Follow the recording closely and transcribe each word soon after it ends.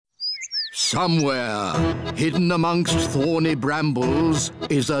Somewhere, hidden amongst thorny brambles,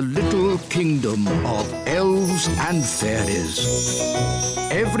 is a little kingdom of elves and fairies.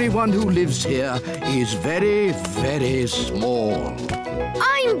 Everyone who lives here is very, very small.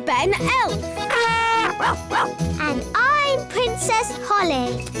 I'm Ben Elf. And I'm Princess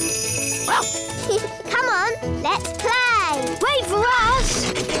Holly. Come on, let's play. Wait for us.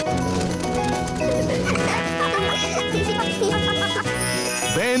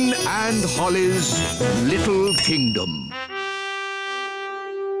 Ben and Holly's Little Kingdom.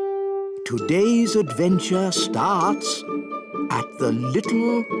 Today's adventure starts at the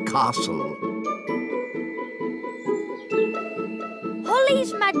Little Castle.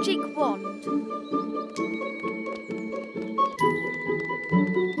 Holly's magic wand.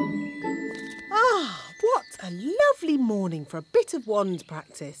 Ah, what a lovely morning for a bit of wand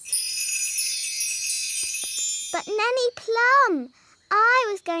practice. But Nanny Plum, I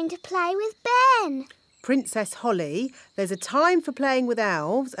was going to play with Ben. Princess Holly, there's a time for playing with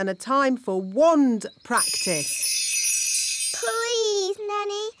elves and a time for wand practice. Please,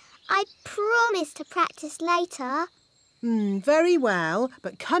 Nanny, I promise to practice later. Very well,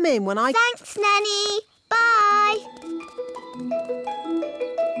 but come in when I... Thanks, Nanny. Bye.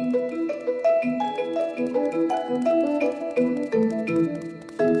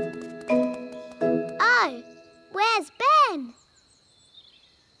 Oh, where's Ben?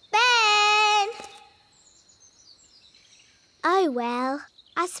 Ben! Oh, well,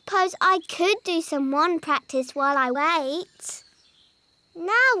 I suppose I could do some wand practice while I wait.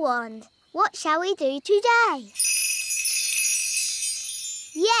 Now, Wand, what shall we do today?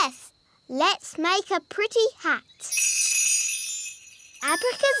 Yes, let's make a pretty hat.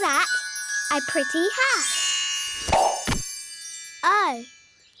 Abracazat, a pretty hat. Oh,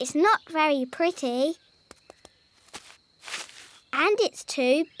 it's not very pretty. And it's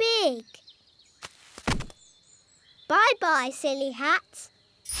too big. Bye-bye, silly hat.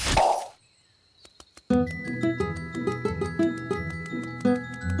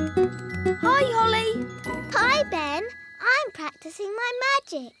 Hi, Holly. Hi, Ben. I'm practicing my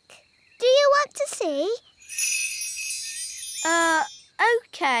magic. Do you want to see?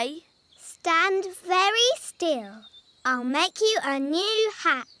 OK. Stand very still. I'll make you a new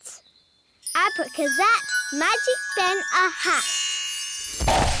hat. Abracazat, magic Ben a hat.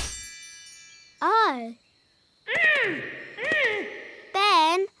 Oh.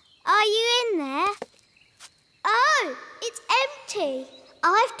 Ben, are you in there? Oh, it's empty.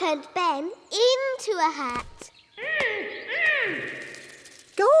 I've turned Ben into a hat.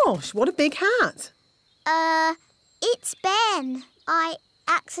 Gosh, what a big hat. It's Ben. I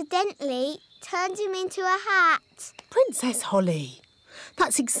accidentally turned him into a hat. Princess Holly,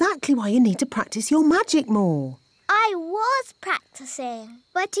 that's exactly why you need to practice your magic more. I was practicing,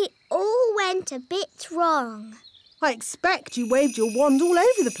 but it all went a bit wrong. I expect you waved your wand all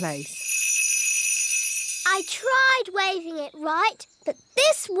over the place. I tried waving it right, but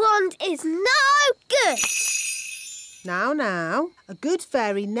this wand is no good. Now, a good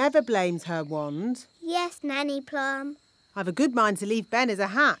fairy never blames her wand. Yes, Nanny Plum. I've a good mind to leave Ben as a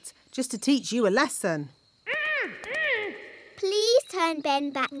hat, just to teach you a lesson. Please turn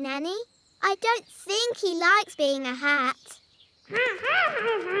Ben back, Nanny. I don't think he likes being a hat.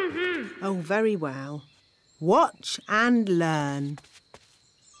 Oh, very well. Watch and learn.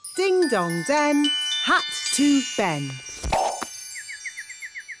 Ding dong den, hat to Ben.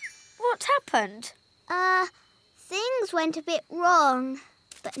 What happened? Things went a bit wrong,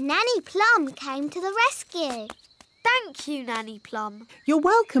 but Nanny Plum came to the rescue. Thank you, Nanny Plum. You're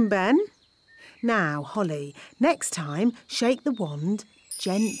welcome, Ben. Now, Holly, next time, shake the wand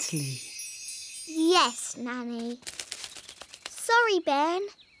gently. Yes, Nanny. Sorry, Ben.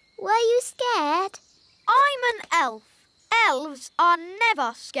 Were you scared? I'm an elf. Elves are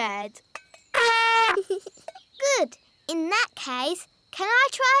never scared. Good. In that case, can I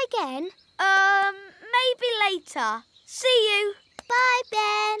try again? Maybe later. See you. Bye,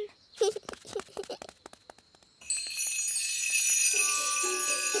 Ben.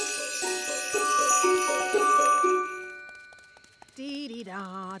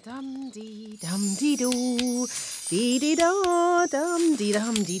 Dee-dee-da-dum-dee-dum-dee-doo.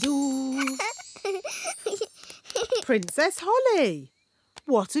 Dee-dee-da-dum-dee-dum-dee-doo. Princess Holly,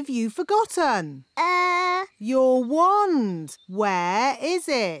 what have you forgotten? Your wand. Where is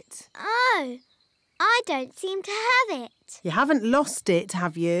it? Oh, I don't seem to have it. You haven't lost it,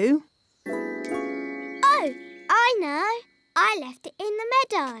 have you? Oh, I know. I left it in the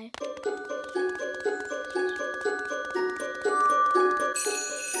meadow.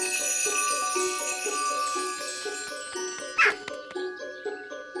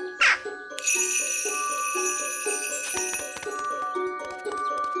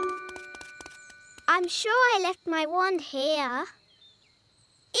 sure I left my wand here.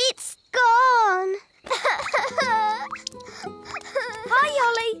 It's gone. Hi,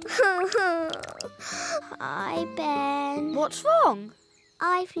 Holly. Hi, Ben. What's wrong?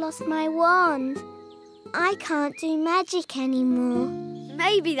 I've lost my wand. I can't do magic anymore.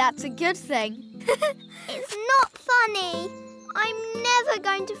 Maybe that's a good thing. It's not funny. I'm never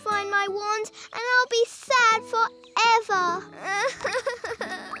going to find my wand and I'll be sad forever.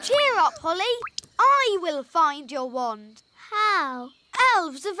 Cheer up, Holly. I will find your wand. How?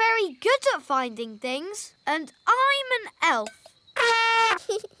 Elves are very good at finding things, and I'm an elf.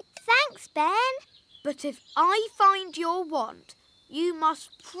 Thanks, Ben. But if I find your wand, you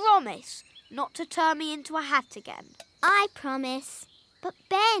must promise not to turn me into a hat again. I promise. But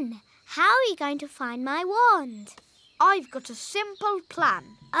Ben, how are you going to find my wand? I've got a simple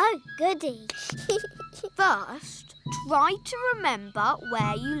plan. Oh, goody. First, try to remember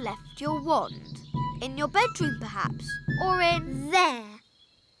where you left your wand. In your bedroom, perhaps? Or in... There.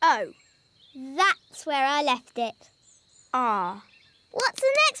 Oh. That's where I left it. Ah. What's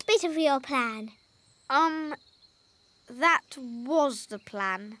the next bit of your plan? That was the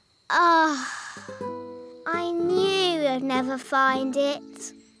plan. I knew I'd never find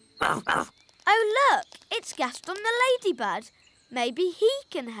it. Oh, look, it's Gaston the ladybird. Maybe he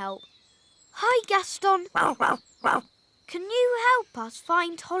can help. Hi, Gaston. Can you help us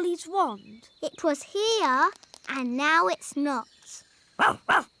find Holly's wand? It was here, and now it's not.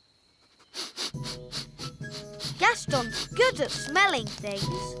 Gaston's good at smelling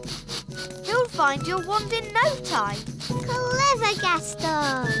things. He'll find your wand in no time. Clever,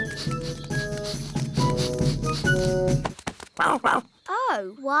 Gaston.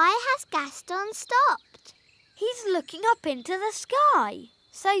 Oh, Why has Gaston stopped? he's looking up into the sky.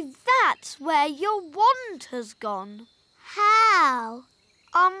 So that's where your wand has gone. How?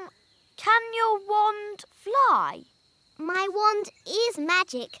 Can your wand fly? My wand is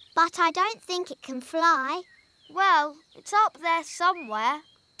magic, but I don't think it can fly. Well, it's up there somewhere.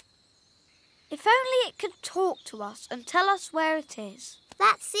 If only it could talk to us and tell us where it is.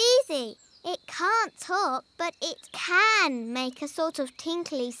 That's easy. It can't talk, but it can make a sort of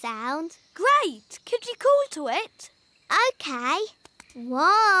tinkly sound. Great! Could you call to it? OK.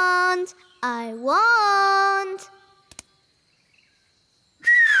 Wand, I want.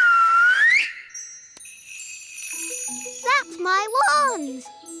 That's my wand.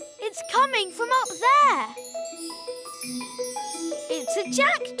 It's coming from up there. It's a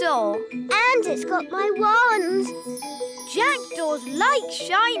jackdaw. And it's got my wand. Jackdaws like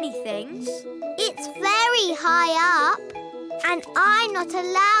shiny things. It's very high up. And I'm not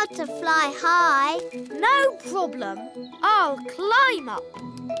allowed to fly high. No problem. I'll climb up.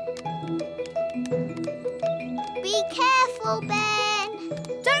 Be careful, Ben.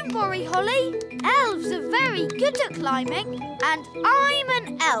 Don't worry, Holly. Elves are very good at climbing, and I'm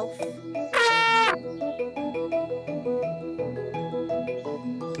an elf.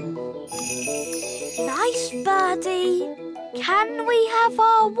 Nice birdie. Can we have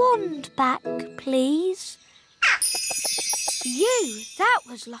our wand back, please? That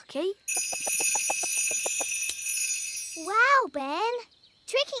was lucky. Wow, Ben.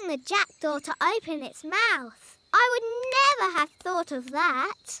 Tricking the jackdaw to open its mouth. I would never have thought of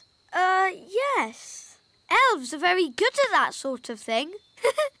that. Yes. Elves are very good at that sort of thing.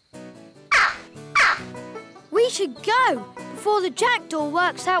 We should go before the jackdaw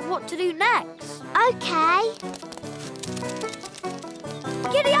works out what to do next. OK.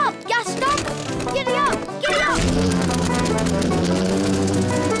 Giddy up, Gaston! Giddy up! Giddy up!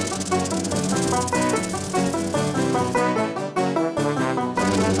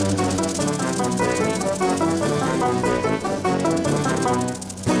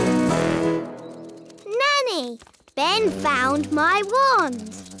 Nanny, Ben found my wand.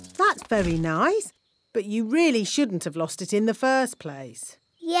 That's very nice, but you really shouldn't have lost it in the first place.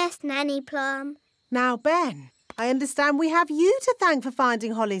 Yes, Nanny Plum. Now, Ben, I understand we have you to thank for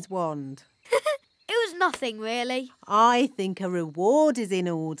finding Holly's wand. It was nothing, really. I think a reward is in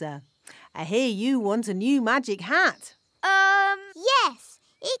order. I hear you want a new magic hat. Yes,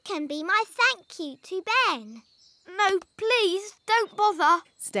 it can be my thank you to Ben. No, please, don't bother.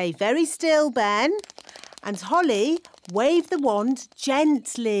 Stay very still, Ben. And Holly, wave the wand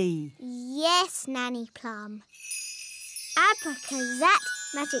gently. Yes, Nanny Plum. Abracazat,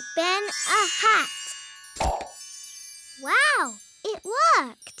 Magic Ben, a hat. Wow, it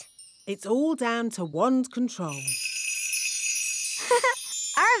worked. It's all down to wand control.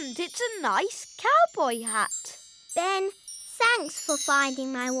 And it's a nice cowboy hat. Ben, thanks for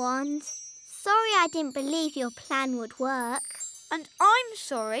finding my wand. Sorry I didn't believe your plan would work. And I'm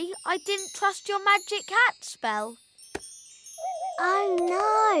sorry I didn't trust your magic hat spell. Oh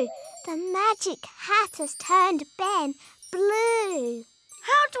no, the magic hat has turned Ben blue.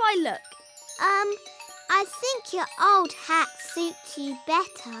 How do I look? I think your old hat suits you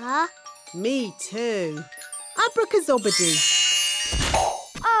better. Me too. Abracazobadoo.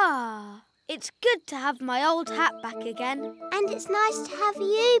 Ah, it's good to have my old hat back again. And it's nice to have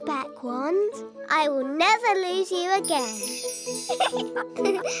you back, Wand. I will never lose you again.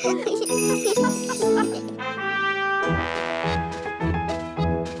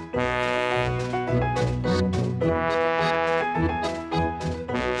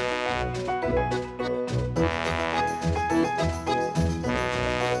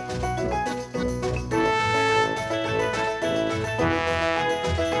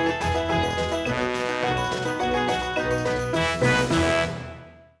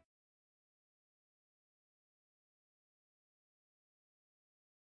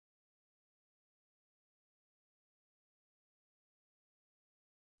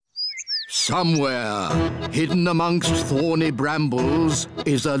 Somewhere, hidden amongst thorny brambles,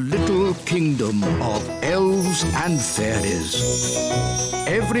 is a little kingdom of elves and fairies.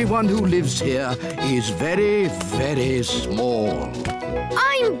 Everyone who lives here is very, very small.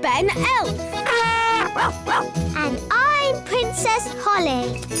 I'm Ben Elf. And I'm Princess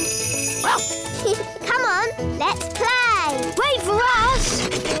Holly. Come on, let's play. Wait for us!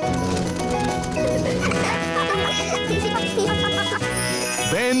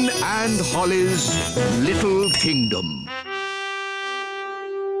 Ben and Holly's Little Kingdom.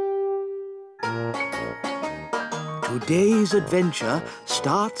 Today's adventure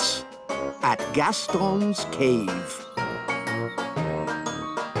starts at Gaston's cave.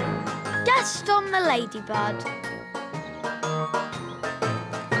 Gaston the ladybird.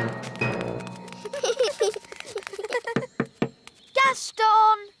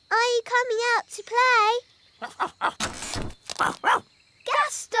 Gaston! Are you coming out to play?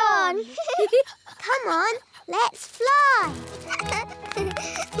 Gaston! Come on, let's fly.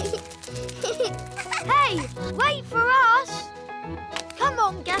 Hey, wait for us! Come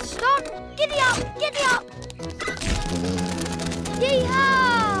on, Gaston! Giddy up, giddy up!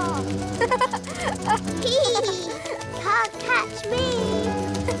 Yee-haw! Can't catch me.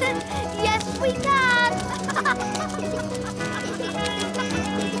 Yes, we can!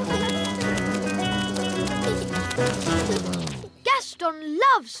 Gaston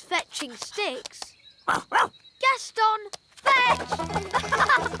loves fetching sticks. Gaston, fetch!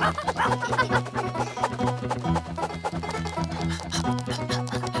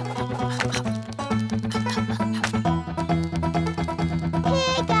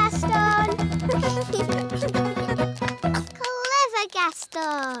 Here, Gaston. Clever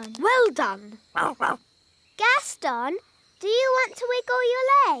Gaston. Well done. Gaston, do you want to wiggle your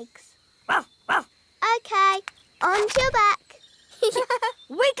legs? Okay, onto your back.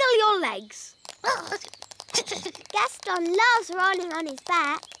 Wiggle your legs. Gaston loves rolling on his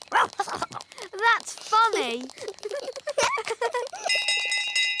back. That's funny.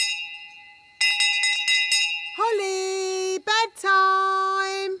 Holly,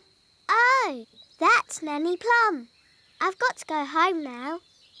 bedtime. Oh, that's Nanny Plum. I've got to go home now.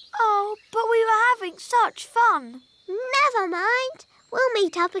 Oh, but we were having such fun. Never mind. We'll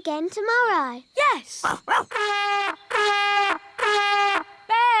meet up again tomorrow. Yes.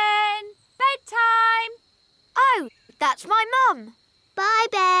 Ben! Bedtime! Oh, that's my mum. Bye,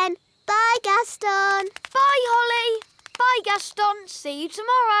 Ben. Bye, Gaston. Bye, Holly. Bye, Gaston. See you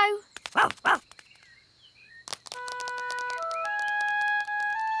tomorrow.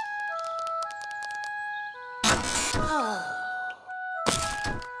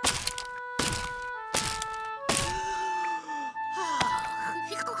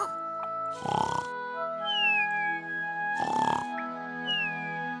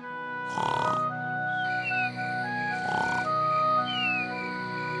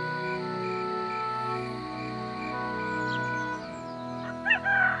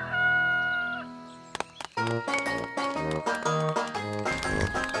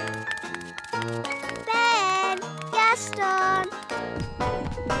 Ben, Gaston.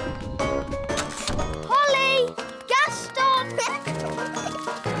 Holly! Gaston!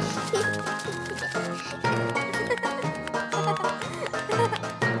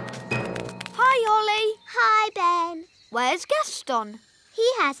 Hi, Holly. Hi, Ben. Where's Gaston? He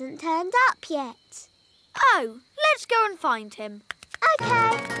hasn't turned up yet. Oh, let's go and find him.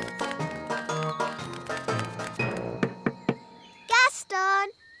 Okay.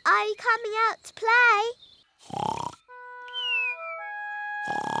 Gaston, are you coming out to play?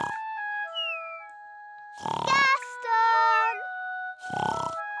 Gaston!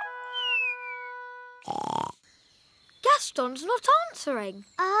 Gaston's not answering.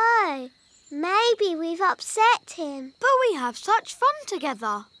 Oh, maybe we've upset him. But we have such fun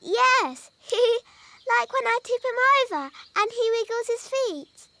together. Yes, like when I tip him over and he wiggles his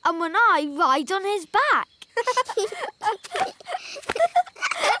feet. And when I ride on his back.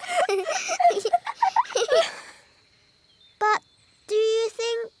 But do you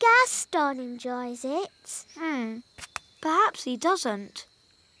think Gaston enjoys it? Perhaps he doesn't.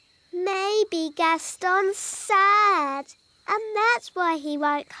 Maybe Gaston's sad, and that's why he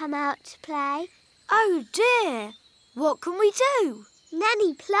won't come out to play. Oh dear, what can we do?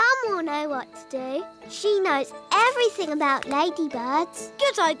 Nanny Plum will know what to do. She knows everything about ladybirds.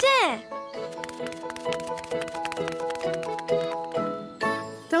 Good idea.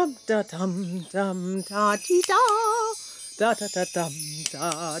 Dum da dum dum da dee da. Da da da dum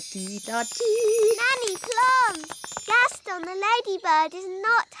da dee da dee. Nanny Plum, Gaston the ladybird is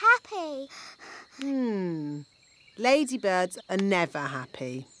not happy. Ladybirds are never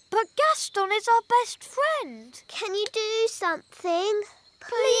happy. But Gaston is our best friend. Can you do something?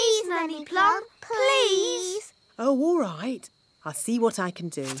 Please, Nanny Plum, please. Oh, all right. I'll see what I can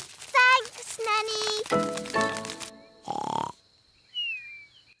do. Thanks, Nanny.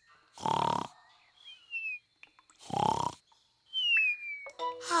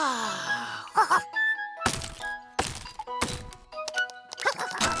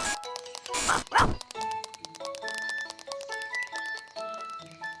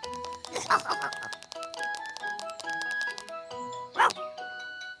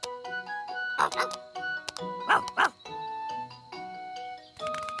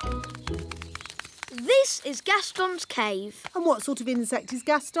 This is Gaston's cave. And what sort of insect is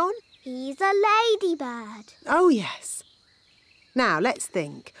Gaston? He's a ladybird. Oh, yes. Now, let's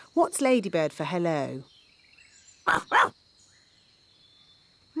think. What's ladybird for hello? Oh,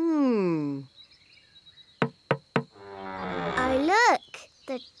 look,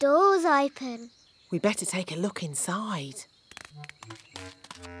 the door's open. We better take a look inside.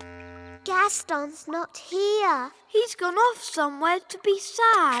 Gaston's not here. He's gone off somewhere to be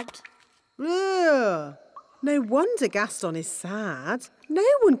sad. Ugh. No wonder Gaston is sad. No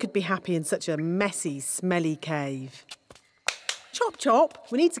one could be happy in such a messy, smelly cave. Chop, chop.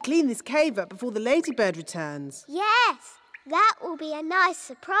 We need to clean this cave up before the ladybird returns. Yes, that will be a nice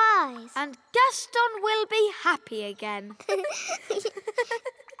surprise. And Gaston will be happy again.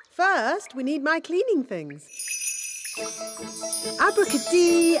 First, we need my cleaning things.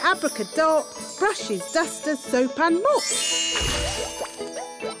 Abracadee, abracadop, brushes, dusters, soap and mop.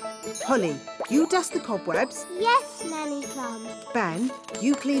 Holly, you dust the cobwebs. Yes, Nanny Plum. Ben,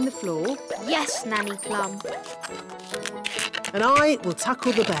 you clean the floor. Yes, Nanny Plum. And I will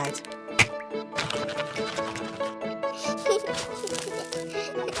tackle the bed.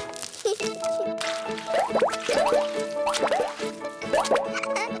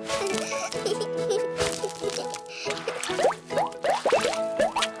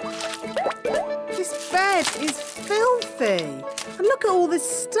 This bed is filthy. And look at all this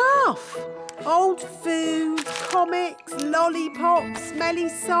stuff. Old food, comics, lollipops, smelly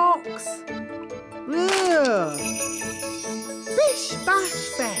socks. Ugh. Bish,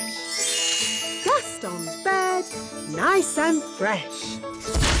 bash, besh. Gaston's bed, nice and fresh.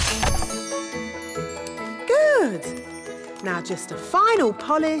 Good. Now just a final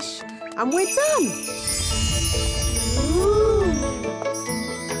polish and we're done.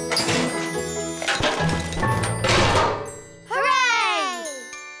 Hooray!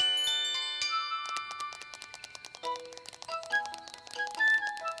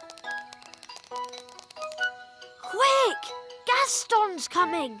 Quick! Gaston's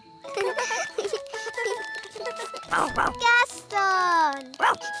coming. Gaston!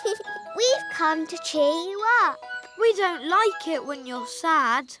 We've come to cheer you up. We don't like it when you're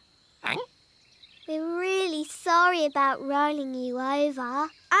sad. We're really sorry about rolling you over.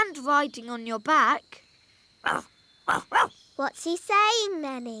 And riding on your back. What's he saying,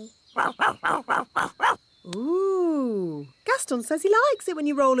 Nanny? Ooh. Gaston says he likes it when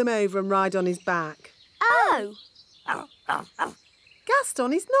you roll him over and ride on his back. Oh!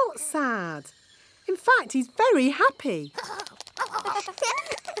 Gaston is not sad. In fact, he's very happy.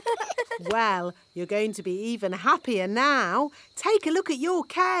 Well, you're going to be even happier now. Take a look at your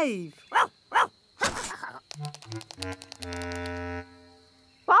cave.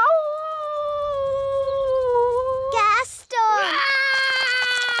 Gaston!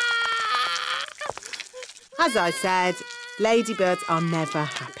 As I said, ladybirds are never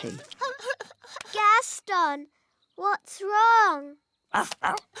happy. Gaston, what's wrong?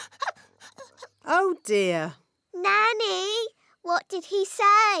 Oh, dear. Nanny, what did he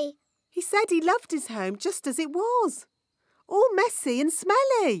say? He said he loved his home just as it was. all messy and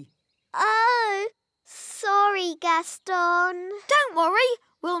smelly. Oh, sorry, Gaston. Don't worry,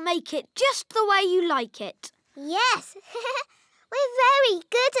 we'll make it just the way you like it. Yes, we're very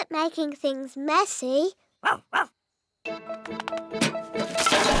good at making things messy.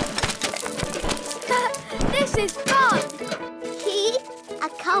 This is fun! A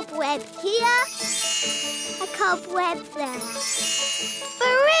cobweb here, a cobweb there.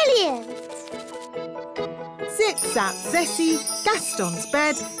 Brilliant! Zip, zap, zessie, Gaston's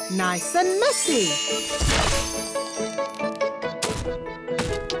bed, nice and messy.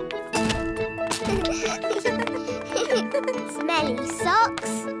 Smelly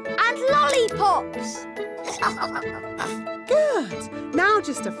socks And lollipops! Good. Now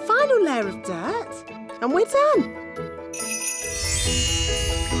just a final layer of dirt and we're done.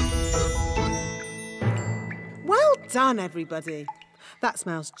 Well done, everybody. That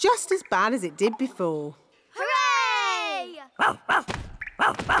smells just as bad as it did before. Hooray!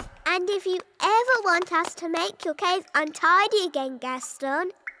 And if you ever want us to make your cave untidy again,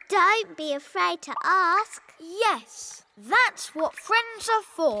 Gaston, don't be afraid to ask. Yes, that's what friends are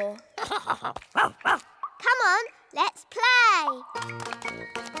for. Come on, let's play.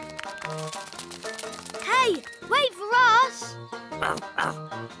 Hey, wait for us!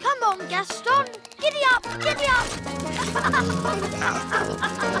 Come on, Gaston! Giddy up, giddy up!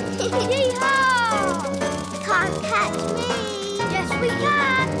 Yee-haw! Can't catch me. Yes, we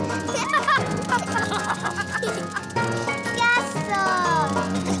can! Gaston!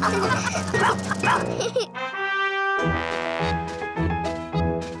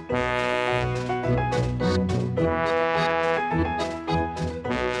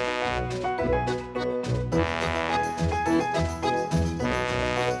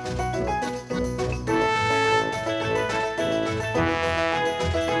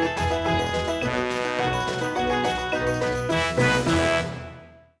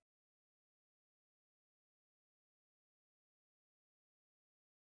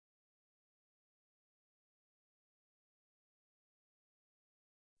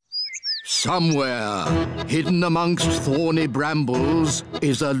 Somewhere, hidden amongst thorny brambles,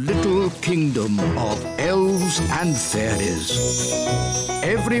 is a little kingdom of elves and fairies.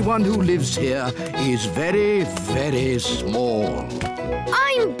 Everyone who lives here is very, very small.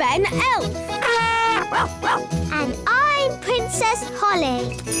 I'm Ben Elf. And I'm Princess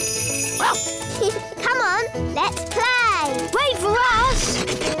Holly. Come on, let's play. Wait for us!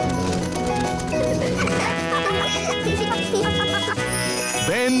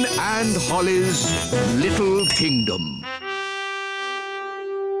 Ben and Holly's Little Kingdom.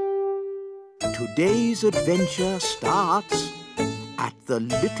 Today's adventure starts at the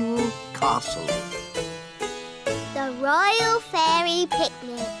little castle. The Royal Fairy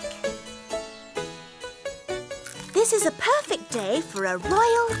Picnic. This is a perfect day for a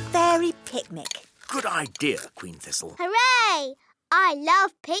Royal Fairy Picnic. Good idea, Queen Thistle. Hooray! I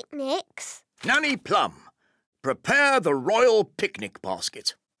love picnics. Nanny Plum, prepare the royal picnic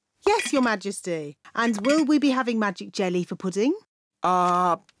basket. Yes, Your Majesty. And will we be having magic jelly for pudding?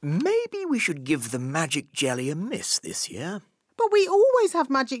 Maybe we should give the magic jelly a miss this year. But we always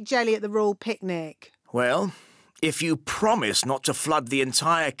have magic jelly at the royal picnic. Well, if you promise not to flood the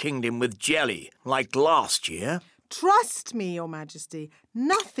entire kingdom with jelly like last year... Trust me, Your Majesty.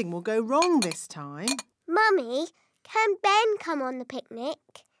 Nothing will go wrong this time. Mummy, can Ben come on the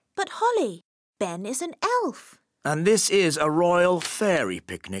picnic? But Holly, Ben is an elf. And this is a royal fairy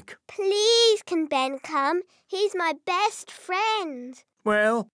picnic. Please, can Ben come? He's my best friend.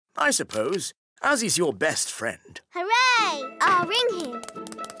 Well, I suppose, as he's your best friend. Hooray! I'll ring him.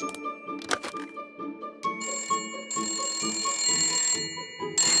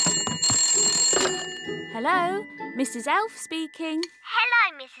 Hello, Mrs. Elf speaking.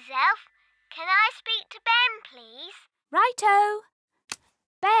 Hello, Mrs. Elf. Can I speak to Ben, please? Righto.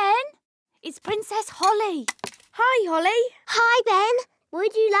 Ben, it's Princess Holly. Hi, Holly. Hi, Ben.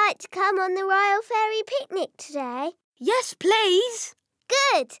 Would you like to come on the Royal Fairy Picnic today? Yes, please.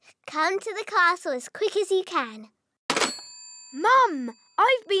 Good. Come to the castle as quick as you can. Mum,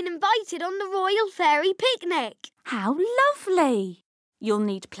 I've been invited on the Royal Fairy Picnic. How lovely. You'll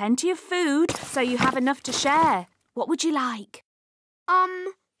need plenty of food so you have enough to share. What would you like?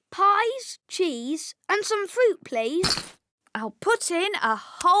 Pies, cheese and some fruit, please. I'll put in a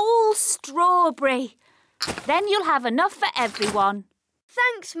whole strawberry. Then you'll have enough for everyone.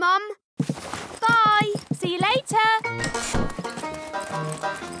 Thanks, Mum. Bye. See you later.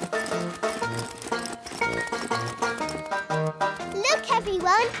 Look,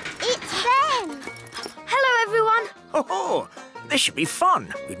 everyone. It's Ben. Hello, everyone. Ho-ho! This should be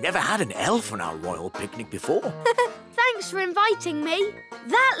fun. We've never had an elf on our royal picnic before. Thanks for inviting me.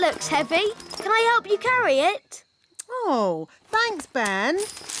 That looks heavy. Can I help you carry it? Oh, thanks, Ben.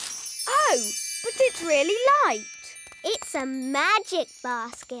 Oh, but it's really light. It's a magic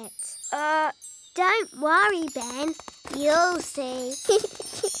basket. Uh, Don't worry, Ben. You'll see.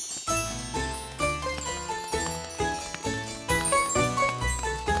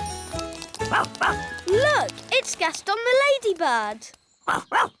 look, it's Gaston the ladybird.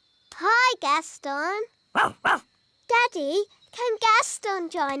 Hi, Gaston. Daddy, can Gaston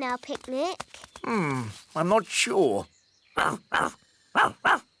join our picnic? I'm not sure.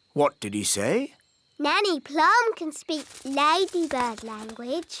 What did he say? Nanny Plum can speak ladybird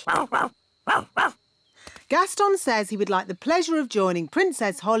language. Gaston says he would like the pleasure of joining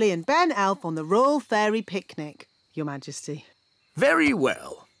Princess Holly and Ben Elf on the Royal Fairy Picnic, Your Majesty. Very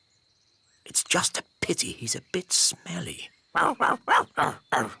well. It's just a pity he's a bit smelly.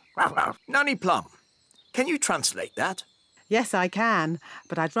 Nanny Plum, can you translate that? Yes, I can,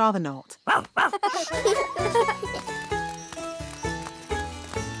 but I'd rather not.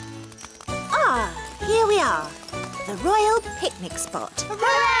 Ah, here we are. The royal picnic spot.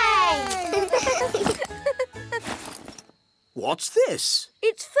 Hooray! What's this?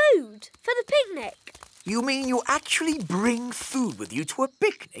 It's food for the picnic. You mean you actually bring food with you to a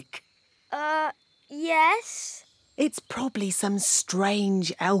picnic? Yes. It's probably some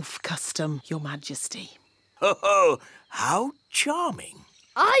strange elf custom, Your Majesty. Oh, how charming.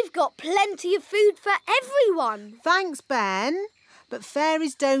 I've got plenty of food for everyone. Thanks, Ben. But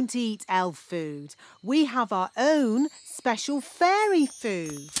fairies don't eat elf food. We have our own special fairy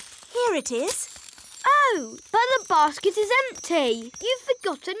food. Here it is. Oh, but the basket is empty. You've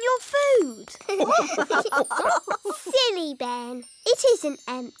forgotten your food. Silly Ben. It isn't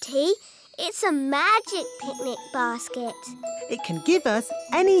empty. It's a magic picnic basket. It can give us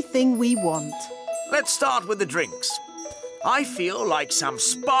anything we want. Let's start with the drinks. I feel like some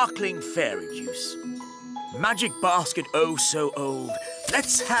sparkling fairy juice. Magic basket oh so old.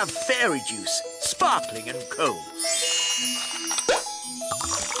 Let's have fairy juice, sparkling and cold.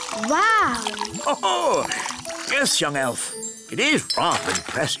 Wow. Oh, yes, young elf. It is rather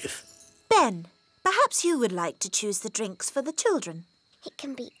impressive. Ben, perhaps you would like to choose the drinks for the children. It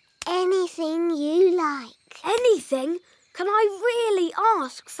can be anything you like. Anything? Can I really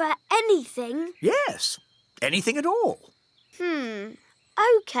ask for anything? Yes, anything at all.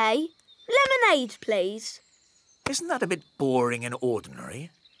 OK. Lemonade, please. Isn't that a bit boring and ordinary?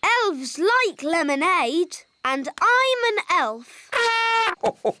 Elves like lemonade, and I'm an elf.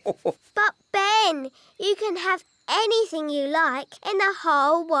 But Ben, you can have anything you like in the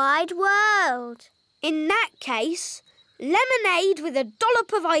whole wide world. In that case, lemonade with a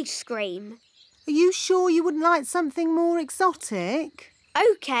dollop of ice cream. Are you sure you wouldn't like something more exotic?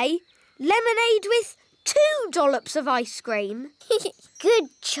 OK, lemonade with 2 dollops of ice cream. Good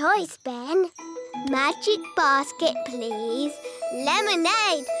choice, Ben. Magic basket, please.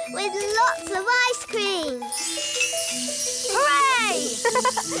 Lemonade with lots of ice cream. Hooray!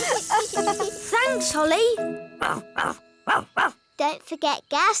 Thanks, Holly. Don't forget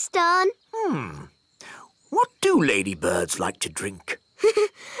Gaston. What do ladybirds like to drink?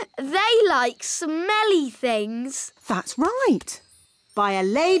 They like smelly things. That's right. By a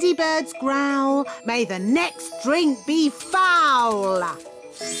ladybird's growl, may the next drink be foul.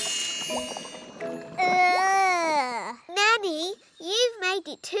 Nanny, you've made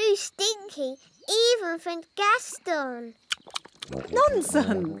it too stinky, even for Gaston.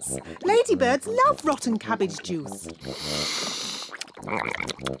 Nonsense. Ladybirds love rotten cabbage juice.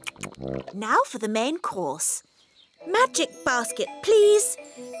 Now for the main course. Magic basket, please.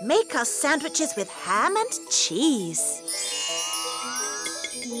 Make us sandwiches with ham and cheese.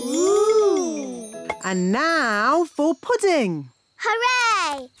 Ooh! And now for pudding.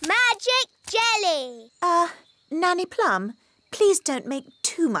 Hooray! Magic jelly! Nanny Plum, please don't make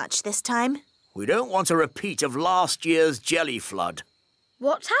too much this time. We don't want a repeat of last year's jelly flood.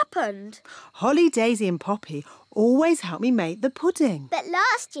 What's happened? Holly, Daisy and Poppy always help me make the pudding. But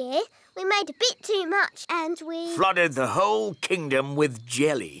last year, we made a bit too much and we... Flooded the whole kingdom with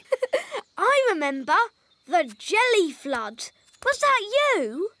jelly. I remember. The jelly flood. Was that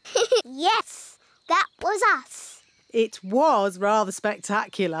you? Yes, that was us. It was rather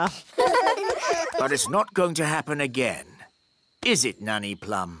spectacular. But it's not going to happen again. Is it, Nanny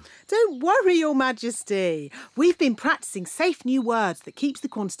Plum? Don't worry, Your Majesty. We've been practising safe new words that keeps the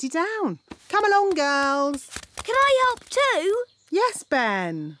quantity down. Come along, girls. Can I help too? Yes,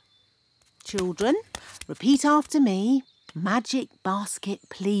 Ben. Children, repeat after me. Magic basket,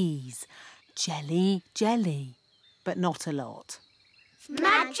 please. Jelly, jelly. But not a lot.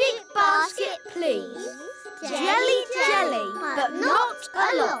 Magic basket, please. Jelly, jelly, but not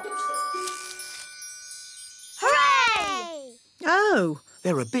a lot. Hooray! Oh,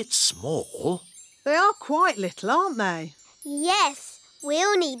 They're a bit small. they are quite little, aren't they? Yes,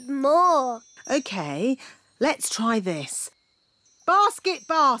 we'll need more. OK, let's try this. Basket,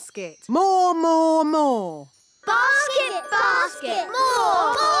 basket. More, more, more. Basket, basket,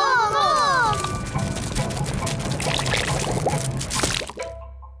 more, more, more.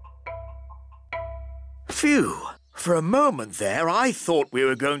 Phew. For a moment there, I thought we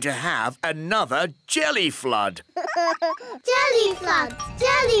were going to have another jelly flood. Jelly flood,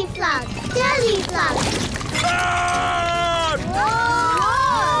 jelly flood, jelly flood. Flood!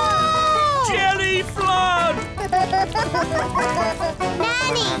 Jelly flood!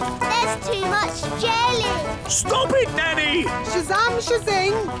 Nanny, there's too much jelly. Stop it, Nanny! Shazam,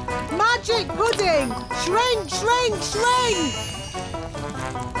 shazing. Magic pudding. Shrink, shrink, shrink.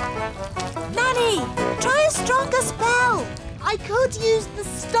 Nanny, try a stronger spell. I could use the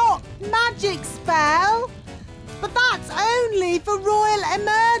stop magic spell, but that's only for royal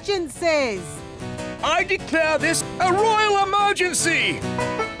emergencies. I declare this a royal emergency!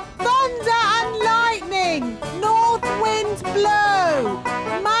 Thunder and lightning, north wind blow.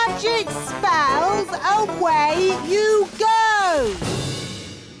 Magic spells, away you go.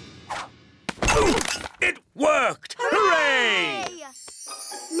 It worked! Hooray!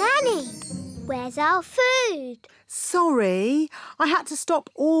 Nanny, where's our food? Sorry, I had to stop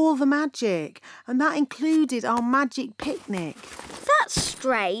all the magic, and that included our magic picnic. That's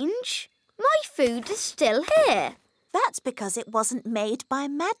strange. My food is still here. That's because it wasn't made by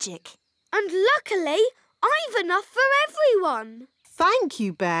magic. And luckily, I've enough for everyone. Thank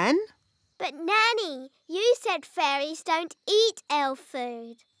you, Ben. But Nanny, you said fairies don't eat elf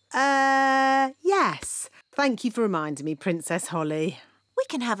food. Yes. Thank you for reminding me, Princess Holly. We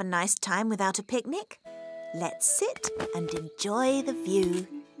can have a nice time without a picnic. Let's sit and enjoy the view.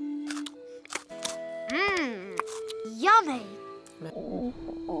 Yummy.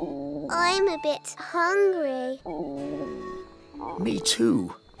 I'm a bit hungry. Me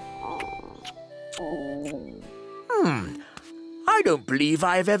too. I don't believe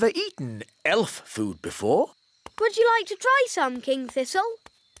I've ever eaten elf food before. Would you like to try some, King Thistle?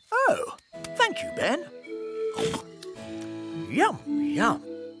 Oh, thank you, Ben. Yum, yum.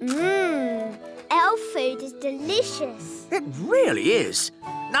 Elf food is delicious. It really is.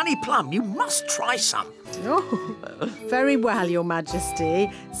 Nanny Plum, you must try some. Oh, very well, Your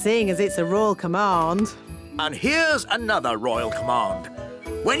Majesty, seeing as it's a royal command. And here's another royal command.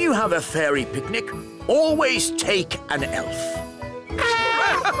 When you have a fairy picnic, always take an elf.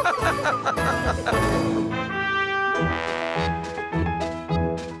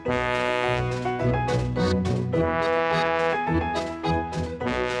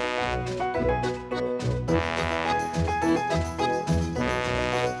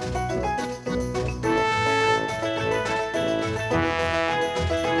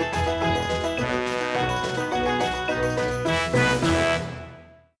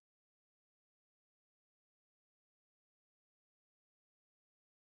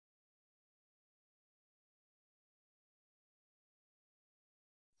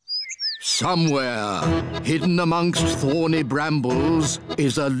 Somewhere, hidden amongst thorny brambles,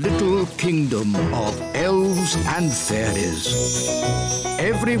 is a little kingdom of elves and fairies.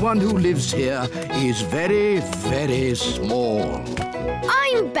 Everyone who lives here is very, very small.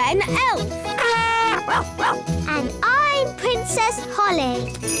 I'm Ben Elf. And I'm Princess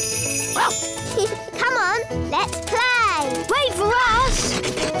Holly. Come on, let's play. Wait for us.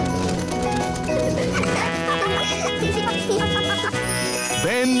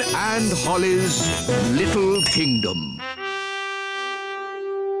 Ben and Holly's Little Kingdom.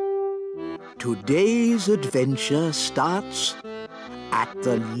 Today's adventure starts at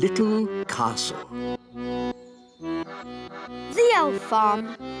the little castle. The elf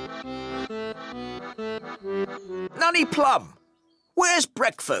farm. Nanny Plum, where's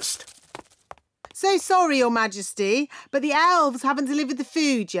breakfast? So sorry, Your Majesty, but the elves haven't delivered the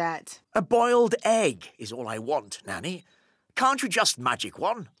food yet. A boiled egg is all I want, Nanny. Can't you just magic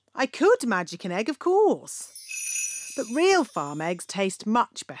one? I could magic an egg, of course. But real farm eggs taste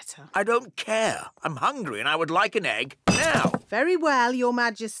much better. I don't care. I'm hungry and I would like an egg now. Very well, Your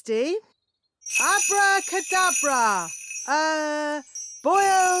Majesty. Abracadabra.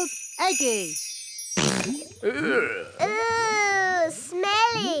 Boiled eggy. Ugh, Ooh,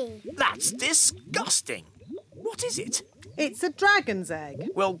 smelly. that's disgusting. What is it? It's a dragon's egg.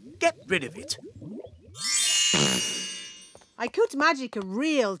 Well, get rid of it. I could magic a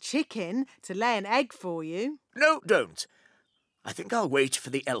real chicken to lay an egg for you. No, don't. I think I'll wait for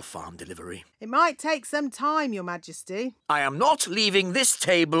the elf farm delivery. It might take some time, Your Majesty. I am not leaving this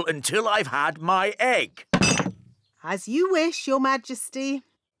table until I've had my egg. As you wish, Your Majesty.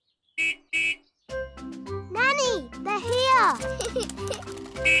 Nanny, they're here.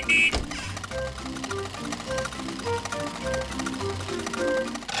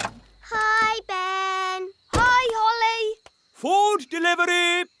 Hi, Ben. Hi, Holly. Food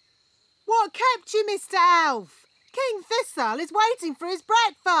delivery! What kept you, Mr. Elf? King Thistle is waiting for his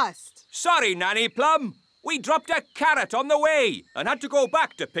breakfast. Sorry, Nanny Plum. We dropped a carrot on the way and had to go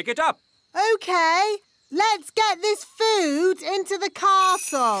back to pick it up. OK, let's get this food into the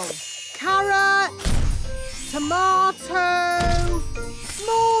castle. Carrot, tomato,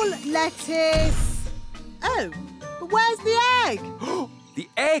 small lettuce. Oh, but where's the egg? The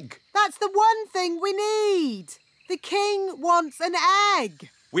egg! That's the one thing we need. The king wants an egg.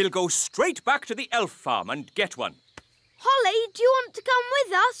 We'll go straight back to the elf farm and get one. Holly, do you want to come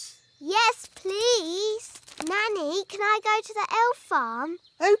with us? Yes, please. Nanny, can I go to the elf farm?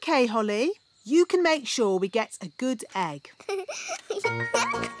 OK, Holly. You can make sure we get a good egg.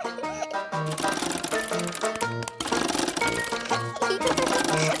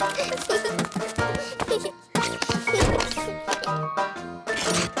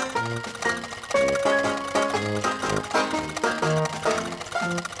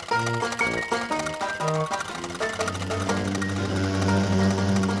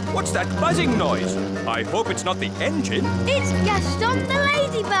 What's that buzzing noise? I hope it's not the engine. It's Gaston the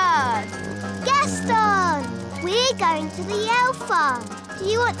ladybird. Gaston! We're going to the elf farm. Do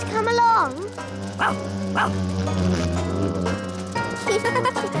you want to come along?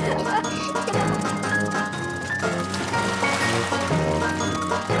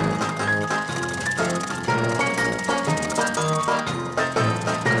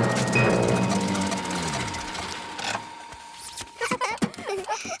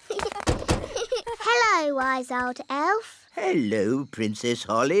 Hello, wise old elf. Hello, Princess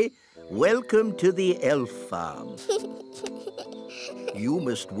Holly. Welcome to the elf farm. You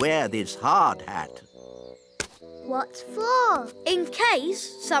must wear this hard hat. What for? In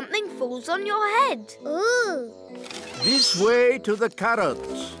case something falls on your head. Ooh. This way to the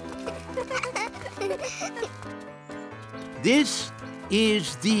carrots. This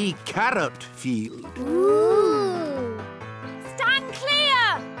is the carrot field. Ooh. Stand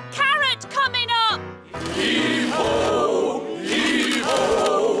clear! Carrot coming up! Heave-ho!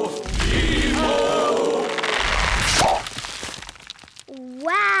 Heave-ho! Heave-ho!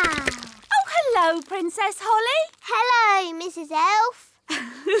 Wow. Oh, hello, Princess Holly. Hello, Mrs. Elf.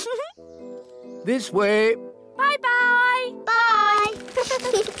 This way. Bye-bye. Bye.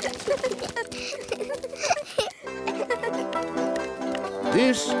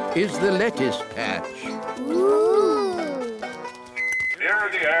 This is the lettuce patch. Ooh. Clear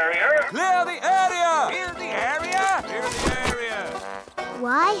the area. Clear the area! Clear the area! Clear the area!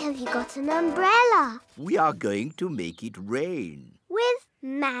 Why have you got an umbrella? We are going to make it rain. With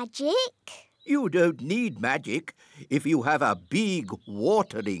magic? You don't need magic if you have a big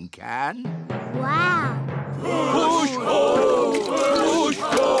watering can. Wow. Push-ho!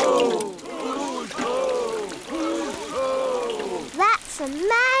 Push-ho! That's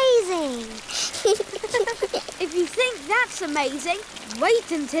amazing. If you think that's amazing,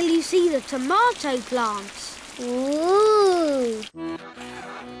 wait until you see the tomato plants. Ooh.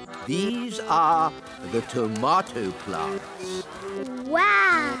 These are the tomato plants.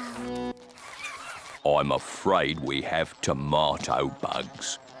 Wow. I'm afraid we have tomato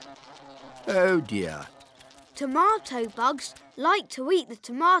bugs. Oh, dear. Tomato bugs like to eat the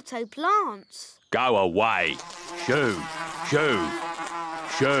tomato plants. Go away. Shoo, shoo,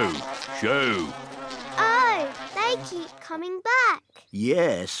 shoo, shoo. Oh, they keep coming back.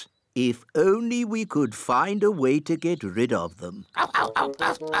 Yes, if only we could find a way to get rid of them.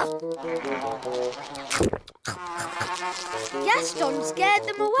 Gaston scared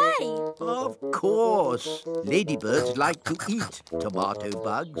them away. Of course. Ladybirds like to eat tomato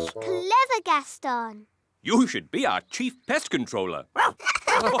bugs. Clever, Gaston. You should be our chief pest controller.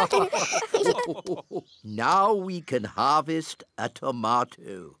 Now we can harvest a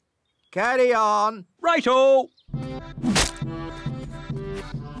tomato. Carry on. Righto!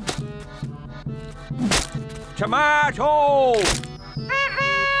 Tomato!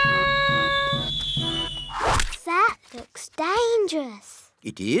 That looks dangerous.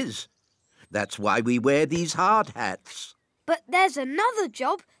 It is. That's why we wear these hard hats. But there's another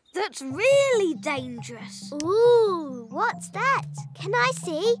job that's really dangerous. Ooh, what's that? Can I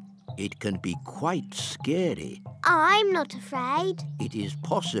see? It can be quite scary. I'm not afraid. It is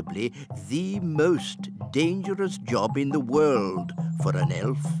possibly the most dangerous job in the world for an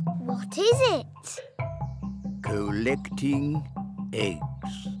elf. What is it? Collecting eggs.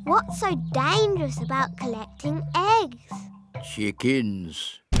 What's so dangerous about collecting eggs?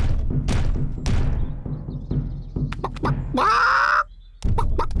 Chickens.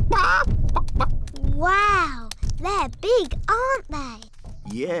 Wow, they're big, aren't they?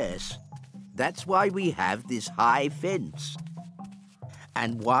 Yes, that's why we have this high fence.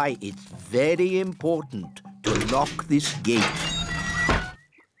 And why it's very important to lock this gate.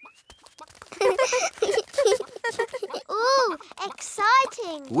 Ooh,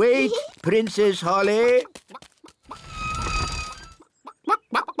 exciting! Wait, Princess Holly.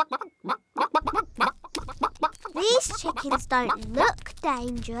 These chickens don't look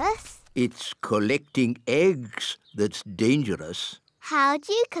dangerous. It's collecting eggs that's dangerous. How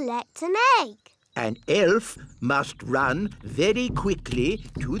do you collect an egg? An elf must run very quickly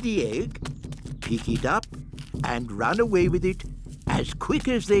to the egg, pick it up, and run away with it as quick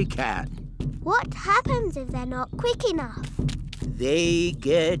as they can. What happens if they're not quick enough? They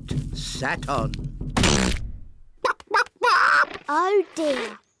get sat on. Oh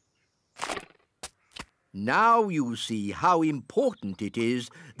dear. Now you see how important it is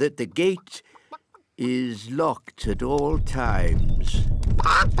that the gate is locked at all times.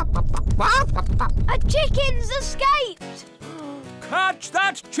 A chicken's escaped! Catch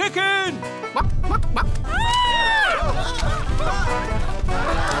that chicken!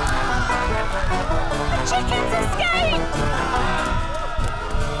 The chicken's escaped!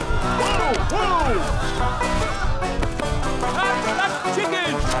 Whoa! Catch that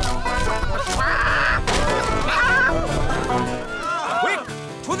chicken! Quick,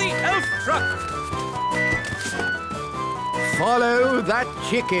 to the elf truck! Follow that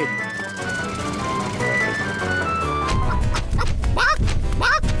chicken.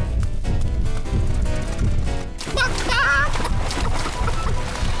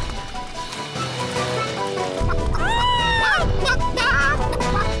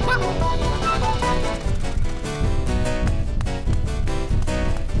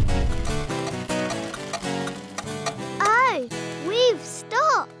 Oh, we've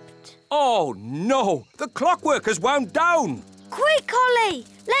stopped. Oh, no! The clockwork has wound down! Quick, Holly!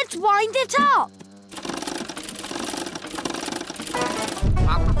 Let's wind it up!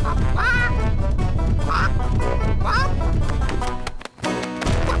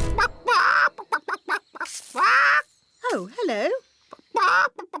 Oh, hello.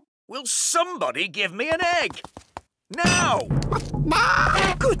 Will somebody give me an egg? Now!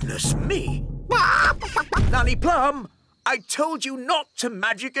 Goodness me! Nanny Plum, I told you not to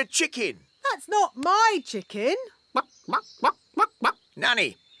magic a chicken. That's not my chicken.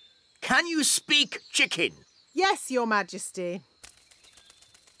 Nanny, can you speak chicken? Yes, Your Majesty.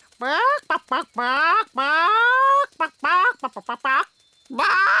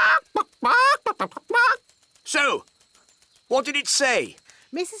 So, what did it say?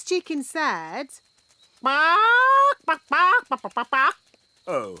 Mrs. Chicken said...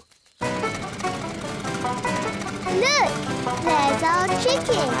 Oh, Look, there's our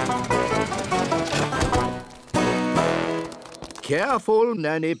chicken. Careful,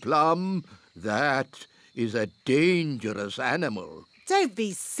 Nanny Plum. That is a dangerous animal. Don't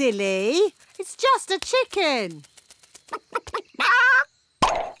be silly. It's just a chicken.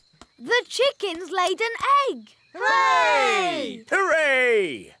 The chicken's laid an egg! Hooray!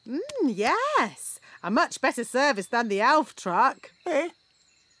 hooray! Yes. A much better service than the elf truck.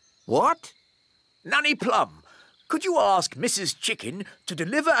 What? Nanny Plum, could you ask Mrs. Chicken to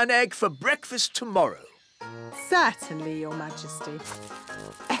deliver an egg for breakfast tomorrow? Certainly, Your Majesty.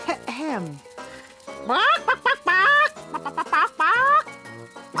 Ahem.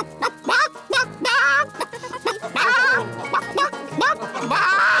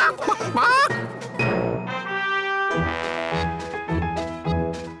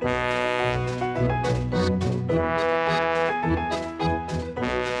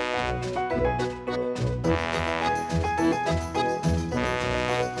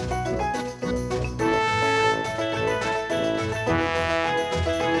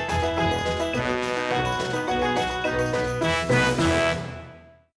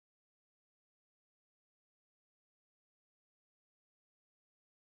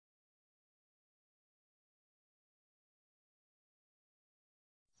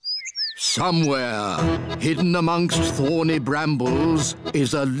 Somewhere, hidden amongst thorny brambles,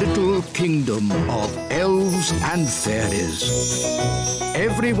 is a little kingdom of elves and fairies.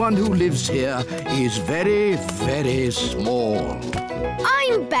 Everyone who lives here is very, very small. I'm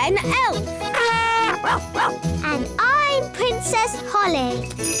I'm Ben Elf. And I'm Princess Holly.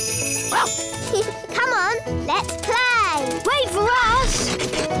 Come on, let's play. Wait for us!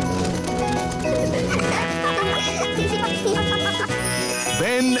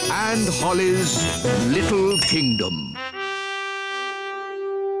 Ben and Holly's Little Kingdom.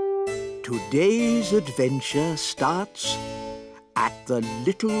 Today's adventure starts at the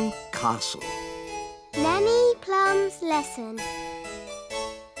Little Castle. Nanny Plum's lesson.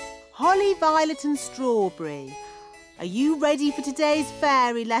 Holly, Violet and Strawberry, are you ready for today's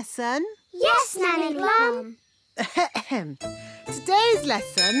fairy lesson? Yes, Nanny Plum. Today's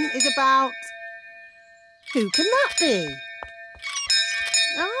lesson is about... Who can that be?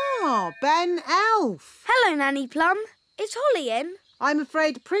 Ah, Ben Elf. Hello, Nanny Plum. Is Holly in? I'm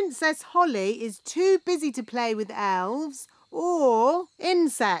afraid Princess Holly is too busy to play with elves or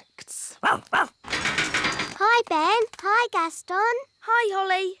insects. Hi, Ben. Hi, Gaston. Hi,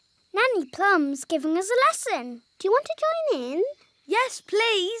 Holly. Nanny Plum's giving us a lesson. Do you want to join in? Yes,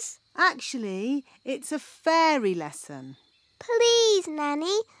 please. Actually, it's a fairy lesson. Please,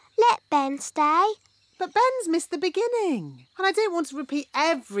 Nanny, let Ben stay. But Ben's missed the beginning, and I don't want to repeat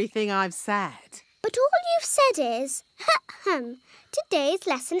everything I've said. But all you've said is, today's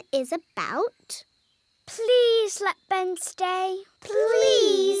lesson is about... Please let Ben stay.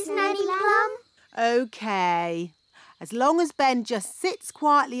 Please, Nanny Plum. OK. As long as Ben just sits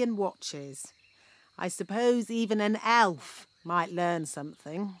quietly and watches. I suppose even an elf might learn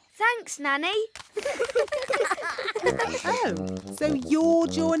something. Thanks, Nanny. Oh, so you're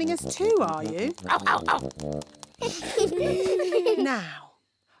joining us too, are you? Now,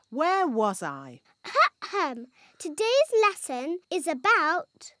 where was I? Today's lesson is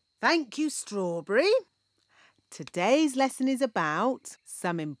about... Thank you, Strawberry. Today's lesson is about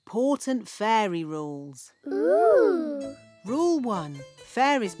some important fairy rules. Ooh. Rule 1.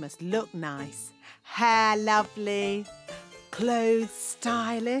 Fairies must look nice. Hair lovely. Clothes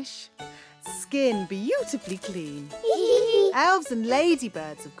stylish. Skin beautifully clean. Elves and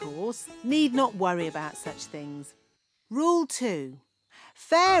ladybirds, of course, need not worry about such things. Rule 2.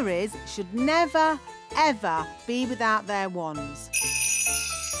 Fairies should never, ever be without their wands.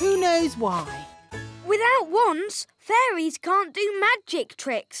 Who knows why? Without wands, fairies can't do magic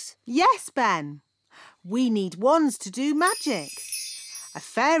tricks. Yes, Ben. We need wands to do magic. A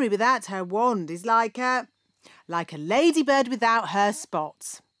fairy without her wand is like a ladybird without her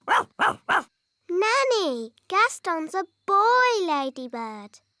spots. Nanny, Gaston's a boy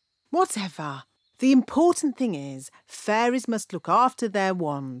ladybird. Whatever. The important thing is fairies must look after their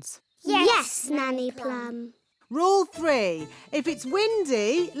wands. Yes, Nanny Plum. Rule 3. If it's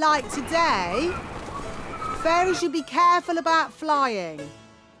windy, like today, fairies should be careful about flying.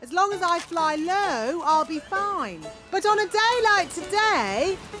 As long as I fly low, I'll be fine. But on a day like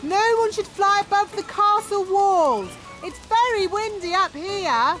today, no one should fly above the castle walls. It's very windy up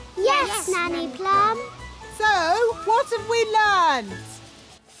here. Yes, Nanny Plum. So, what have we learned?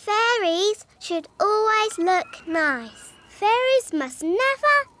 Fairies should always look nice. Fairies must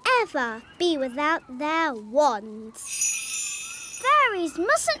never, ever be without their wands. Fairies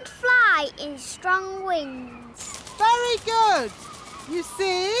mustn't fly in strong winds. Very good. You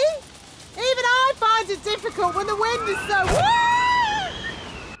see? Even I find it difficult when the wind is so...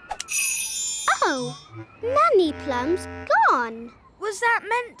 Oh, Nanny Plum's gone. Was that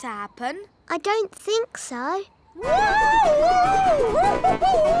meant to happen? I don't think so.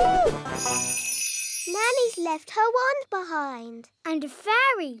 Nanny's left her wand behind. And a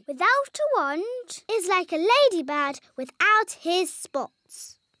fairy without a wand is like a ladybird without his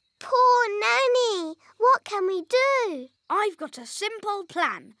spots. Poor Nanny. What can we do? I've got a simple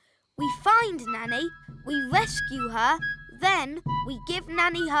plan. We find Nanny, we rescue her, then we give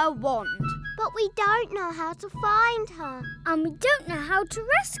Nanny her wand. But we don't know how to find her. And we don't know how to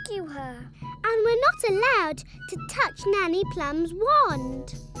rescue her. And we're not allowed to touch Nanny Plum's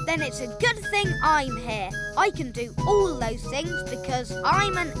wand. Then it's a good thing I'm here. I can do all those things because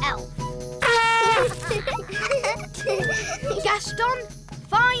I'm an elf. Gaston,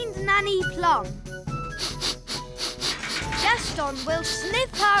 find Nanny Plum. Gaston will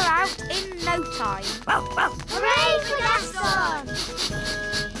sniff her out in no time. Hooray for Gaston!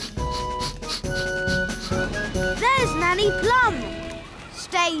 There's Nanny Plum.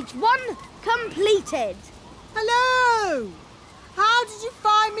 Stage 1 completed. Hello! How did you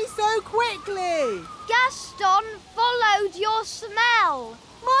find me so quickly? Gaston followed your smell.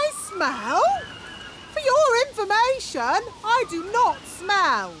 My smell? For your information, I do not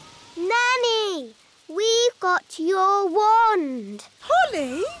smell. Nanny, we've got your wand.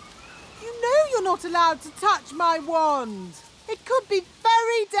 Holly, you know you're not allowed to touch my wand. It could be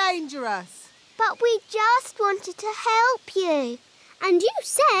very dangerous. But we just wanted to help you. And you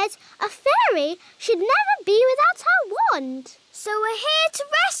said a fairy should never be without her wand. So we're here to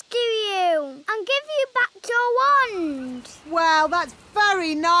rescue you and give you back your wand. Well, that's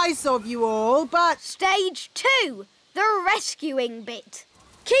very nice of you all, but... Stage 2, the rescuing bit.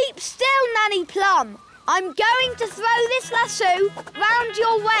 Keep still, Nanny Plum. I'm going to throw this lasso round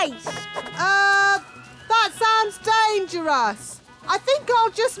your waist. That sounds dangerous. I think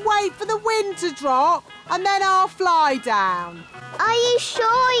I'll just wait for the wind to drop and then I'll fly down. Are you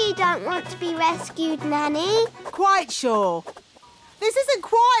sure you don't want to be rescued, Nanny? Quite sure. This isn't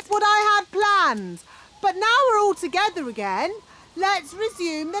quite what I had planned, but now we're all together again. Let's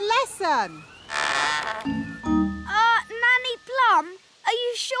resume the lesson. Nanny Plum, are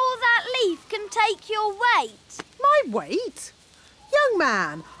you sure that leaf can take your weight? My weight? Young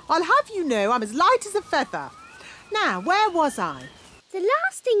man, I'll have you know I'm as light as a feather. Now, where was I? The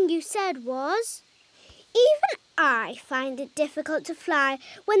last thing you said was, even I find it difficult to fly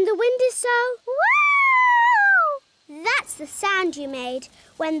when the wind is so... Woo! That's the sound you made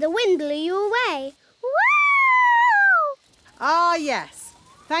when the wind blew you away. Woo! Ah, yes.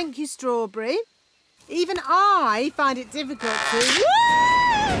 Thank you, Strawberry. Even I find it difficult to...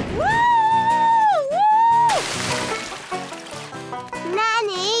 Woo! Woo! Woo!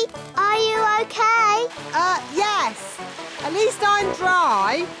 Nanny, are you okay? Yes. At least I'm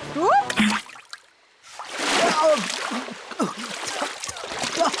dry.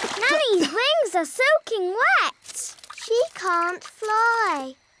 Nanny's wings are soaking wet. She can't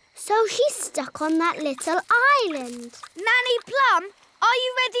fly. So she's stuck on that little island. Nanny Plum, are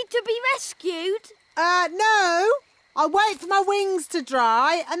you ready to be rescued? No. I'll wait for my wings to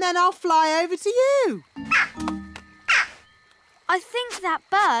dry and then I'll fly over to you. I think that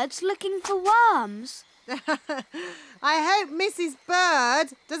bird's looking for worms. I hope Mrs.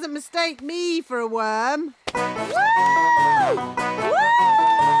 Bird doesn't mistake me for a worm. Woo! Woo!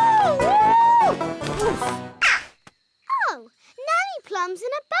 Woo! Oh, Nanny Plum's in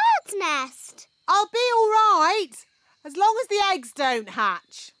a bird's nest. I'll be all right, as long as the eggs don't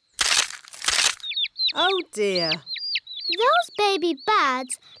hatch. Oh, dear. Those baby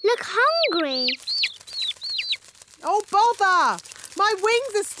birds look hungry. Oh, bother! My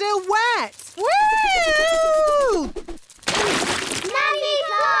wings are still wet. Woo! Nanny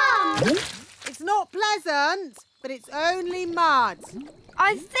Plum! It's not pleasant, but it's only mud.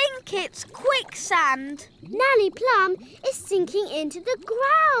 I think it's quicksand. Nanny Plum is sinking into the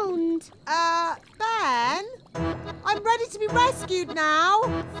ground. Ben? I'm ready to be rescued now.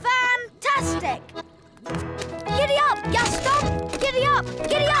 Fantastic! Giddy up, Gaston! Giddy up!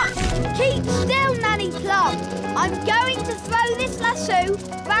 Giddy up! Keep still, Nanny Plum. I'm going to throw this lasso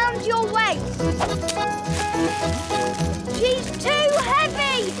round your waist. She's too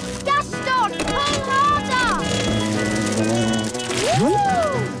heavy! Gaston, pull harder!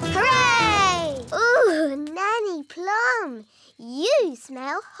 Woo! Hooray! Ooh, Nanny Plum, you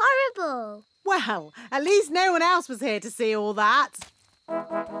smell horrible. Well, at least no one else was here to see all that.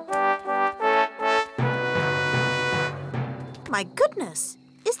 My goodness,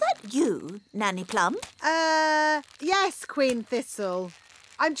 is that you, Nanny Plum? Yes, Queen Thistle.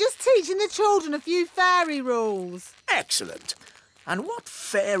 I'm just teaching the children a few fairy rules. Excellent. And what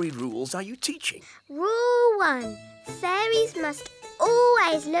fairy rules are you teaching? Rule 1. Fairies must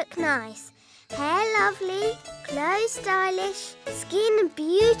always look nice. Hair lovely, clothes stylish, skin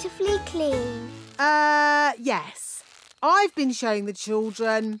beautifully clean. Yes. I've been showing the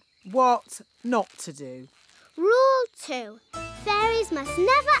children what not to do. Rule 2. Fairies must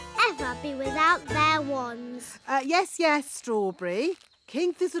never ever be without their wands. Yes, Strawberry.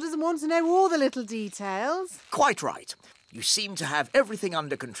 King Thistle doesn't want to know all the little details. Quite right. You seem to have everything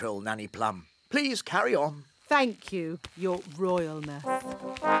under control, Nanny Plum. Please carry on. Thank you, Your Royalness.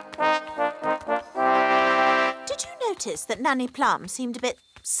 Did you notice that Nanny Plum seemed a bit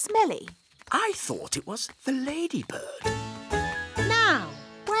smelly? I thought it was the ladybird. Now,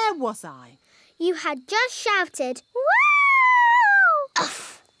 where was I? You had just shouted, "Woo!"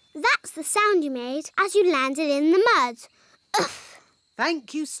 Uff! That's the sound you made as you landed in the mud. Uff!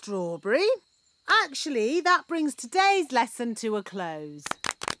 Thank you, Strawberry. Actually, that brings today's lesson to a close.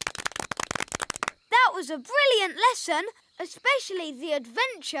 That was a brilliant lesson, especially the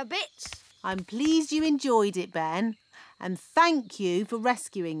adventure bits. I'm pleased you enjoyed it, Ben, and thank you for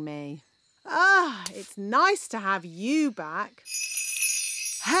rescuing me. It's nice to have you back.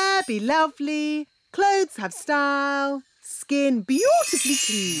 Hair be lovely, clothes have style, skin beautifully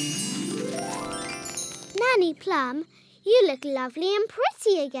clean. Nanny Plum, you look lovely and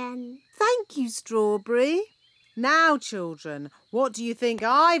pretty again. Thank you, Strawberry. Now, children, what do you think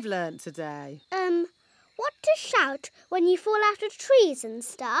I've learnt today? What to shout when you fall out of trees and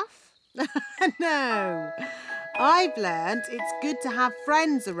stuff? No. I've learnt it's good to have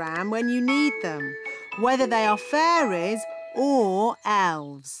friends around when you need them, whether they are fairies or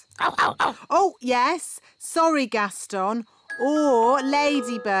elves. Oh, yes. Sorry, Gaston. Or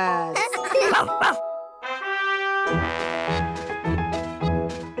ladybirds.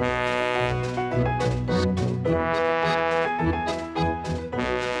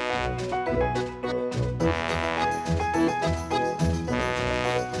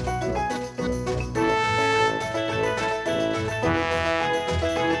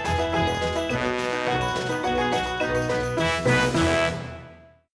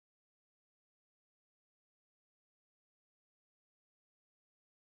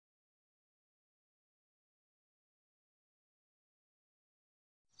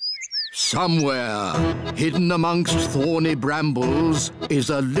 Somewhere, hidden amongst thorny brambles, is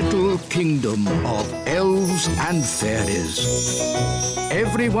a little kingdom of elves and fairies.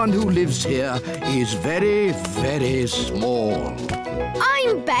 Everyone who lives here is very, very small.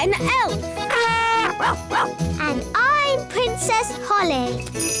 I'm Ben Elf. And I'm Princess Holly.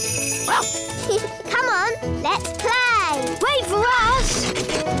 Come on, let's play. Wait for us.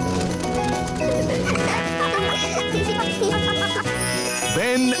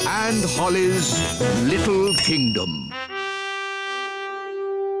 Ben and Holly's Little Kingdom.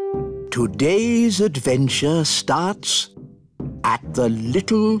 Today's adventure starts at the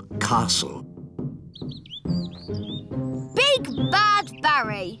little castle. Big Bad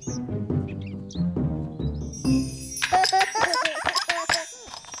Barry.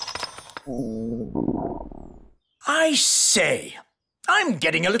 I say, I'm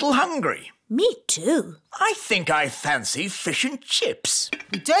getting a little hungry. Me too. I think I fancy fish and chips.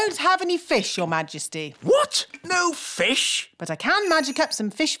 We don't have any fish, Your Majesty. What? No fish? But I can magic up some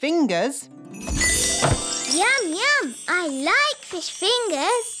fish fingers. Yum, yum. I like fish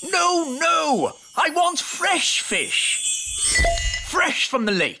fingers. No. I want fresh fish. Fresh from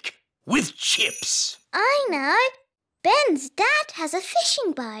the lake, with chips. I know. Ben's dad has a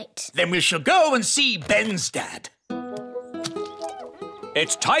fishing boat. Then we shall go and see Ben's dad.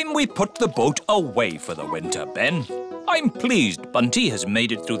 It's time we put the boat away for the winter, Ben. I'm pleased Bunty has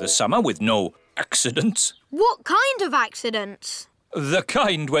made it through the summer with no accidents. What kind of accidents? The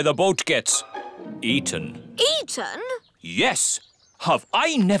kind where the boat gets eaten. Eaten? Yes. Have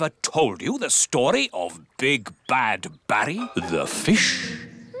I never told you the story of Big Bad Barry, the fish?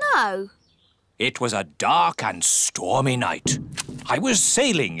 No. It was a dark and stormy night. I was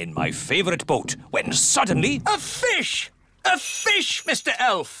sailing in my favourite boat when suddenly... A fish! A fish, Mr.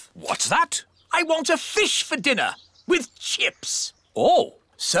 Elf! What's that? I want a fish for dinner, with chips. Oh.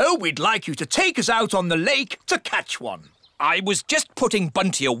 So we'd like you to take us out on the lake to catch one. I was just putting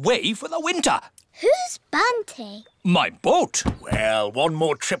Bunty away for the winter. Who's Bunty? My boat. Well, one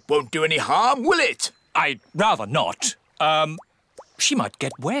more trip won't do any harm, will it? I'd rather not. She might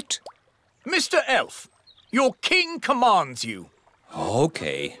get wet. Mr. Elf, your king commands you.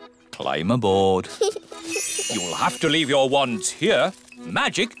 OK, climb aboard. You'll have to leave your wands here.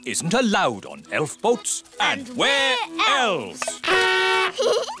 Magic isn't allowed on elf boats. And we're elves.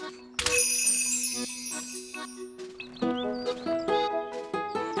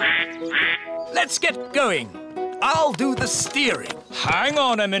 Let's get going. I'll do the steering. Hang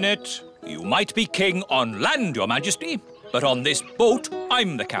on a minute. You might be king on land, Your Majesty, but on this boat,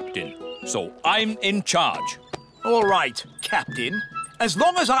 I'm the captain. So I'm in charge. All right, Captain. As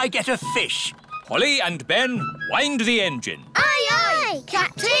long as I get a fish. Holly and Ben, wind the engine. Aye, aye,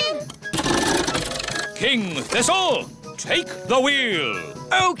 Captain. King Thistle, take the wheel.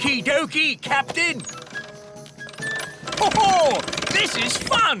 Okie dokie, Captain. Oh, this is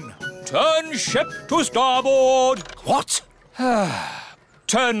fun. Turn ship to starboard. What?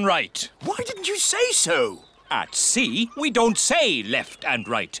 Turn right. Why didn't you say so? At sea, we don't say left and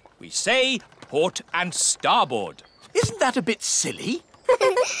right. We say port and starboard. Isn't that a bit silly?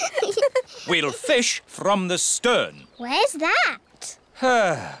 We'll fish from the stern. Where's that?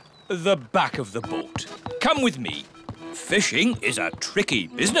 The back of the boat. Come with me. Fishing is a tricky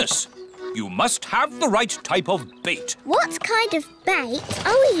business. You must have the right type of bait. What kind of bait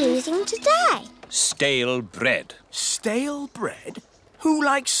are we using today? Stale bread. Stale bread? Who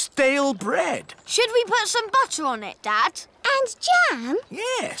likes stale bread? Should we put some butter on it, Dad? And jam?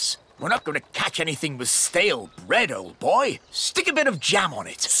 Yes. We're not going to catch anything with stale bread, old boy. Stick a bit of jam on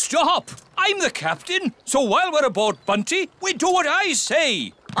it. Stop! I'm the captain. So while we're aboard Bunty, we do what I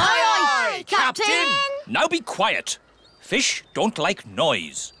say. Aye, aye, Captain. Now be quiet. Fish don't like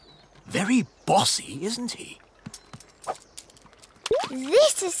noise. Very bossy, isn't he?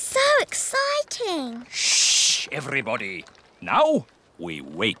 This is so exciting. Shh, everybody. Now we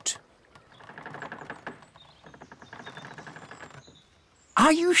wait.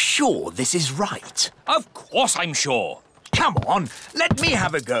 Are you sure this is right? Of course I'm sure. Come on, let me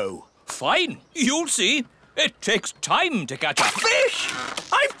have a go. Fine, you'll see. It takes time to catch a Fish!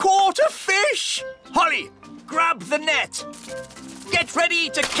 I've caught a fish! Holly, grab the net. Get ready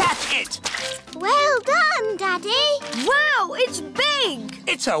to catch it. Well done, Daddy. Wow, it's big!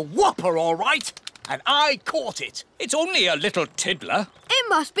 It's a whopper, all right. And I caught it. It's only a little tiddler. It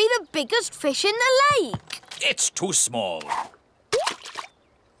must be the biggest fish in the lake. It's too small.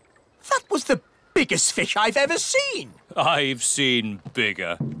 That was the biggest fish I've ever seen. I've seen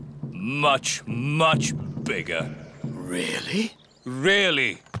bigger. Much, much bigger. Really?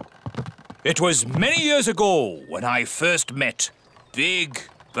 Really. It was many years ago when I first met Big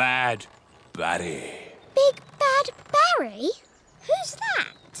Bad Barry. Big Bad Barry? Who's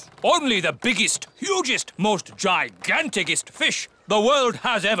that? Only the biggest, hugest, most giganticest fish the world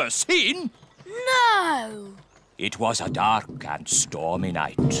has ever seen. No! It was a dark and stormy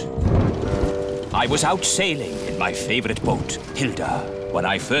night. I was out sailing in my favourite boat, Hilda, when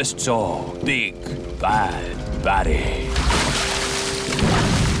I first saw Big Bad Barry.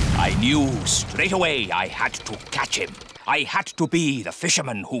 I knew straight away I had to catch him. I had to be the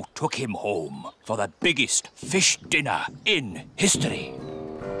fisherman who took him home for the biggest fish dinner in history.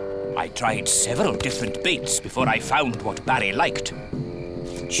 I tried several different baits before I found what Barry liked.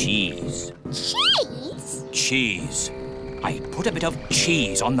 Cheese. Cheese? Cheese. I put a bit of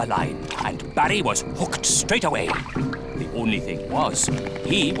cheese on the line and Barry was hooked straight away. The only thing was,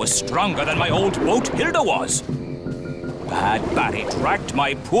 he was stronger than my old boat Hilda was. Bad Barry dragged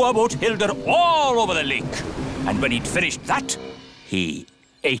my poor boat Hilda all over the lake. And when he'd finished that, he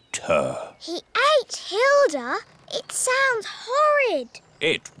ate her. He ate Hilda? It sounds horrid.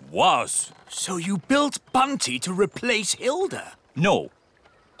 It was. So you built Bunty to replace Hilda? No.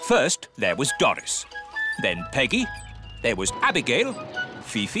 First, there was Doris. Then Peggy. There was Abigail,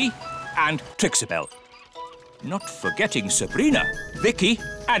 Fifi, and Trixabel. Not forgetting Sabrina, Vicky,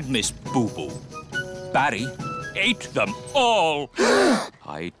 and Miss Boo-Boo. Barry ate them all.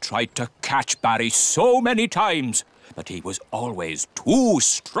 I tried to catch Barry so many times, but he was always too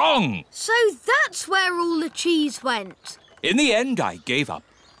strong. So that's where all the cheese went. In the end, I gave up.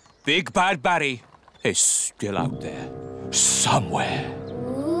 Big Bad Barry is still out there, somewhere.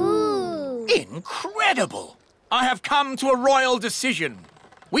 Ooh. Incredible! I have come to a royal decision.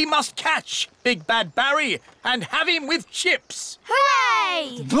 We must catch Big Bad Barry and have him with chips.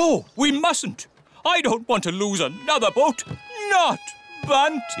 Hooray! No, we mustn't. I don't want to lose another boat. Not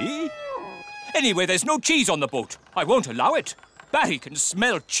Bunty. Anyway, there's no cheese on the boat. I won't allow it. Barry can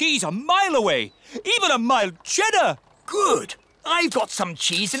smell cheese a mile away, even a mild cheddar. Good. I've got some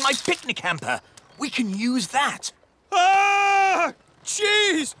cheese in my picnic hamper. We can use that. Ah!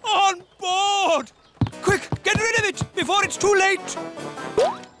 Cheese on board! Quick, get rid of it before it's too late.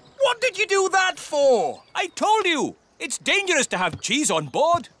 What did you do that for? I told you, it's dangerous to have cheese on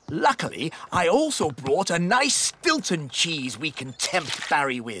board. Luckily, I also brought a nice Stilton cheese we can tempt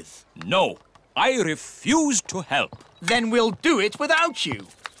Barry with. No, I refuse to help. Then we'll do it without you.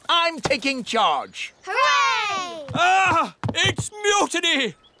 I'm taking charge. Hooray! Ah! It's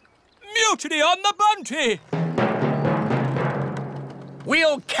mutiny! Mutiny on the Bunty!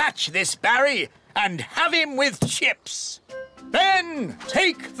 We'll catch this Barry and have him with chips. Ben,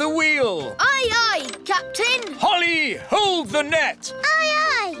 take the wheel. Aye, aye, Captain. Holly, hold the net.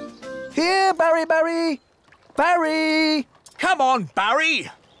 Aye, aye. Here, Barry. Barry! Come on, Barry.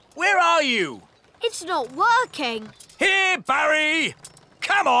 Where are you? It's not working. Here, Barry.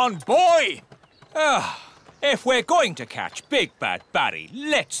 Come on, boy. If we're going to catch Big Bad Barry,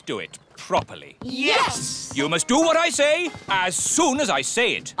 let's do it properly. Yes! You must do what I say as soon as I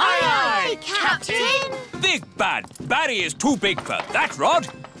say it. Aye, Captain. Big Bad Barry is too big for that rod.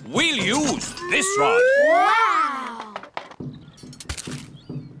 We'll use this rod. Wow!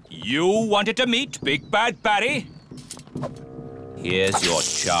 You wanted to meet Big Bad Barry? Here's your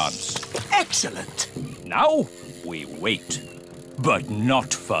chance. Excellent. Now we wait, but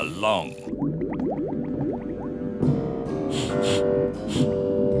not for long.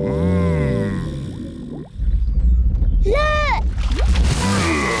 Look!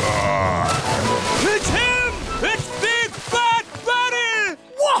 It's him! It's Big Bad Barry!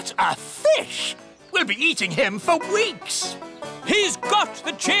 What a fish! We'll be eating him for weeks. He's got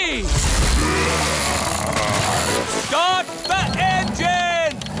the cheese! Start the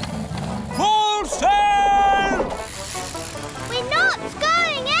engine! Full sail! We're not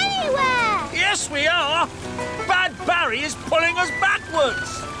going anywhere! Yes, we are. Bad Barry is pulling us back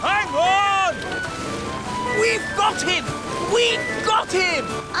We got him!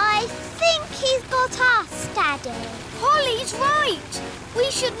 I think he's got us, Daddy. Holly's right. We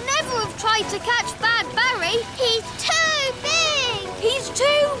should never have tried to catch Bad Barry. He's too big. He's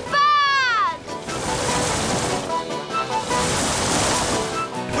too bad.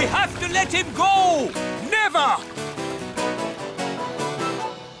 We have to let him go! Never!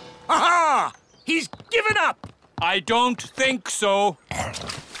 Aha! He's given up! I don't think so.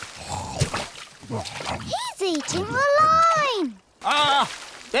 He's eating the line. Ah,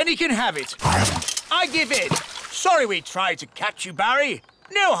 then he can have it. I give in. Sorry we tried to catch you, Barry.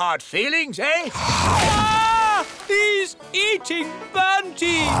 No hard feelings, eh? Ah! He's eating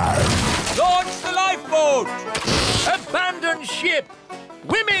Bunty! Launch the lifeboat! Abandon ship!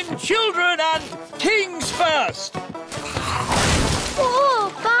 Women, children and kings first!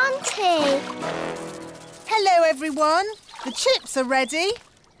 Poor Bunty. Hello, everyone. The chips are ready.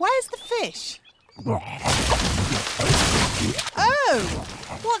 Where's the fish? Oh,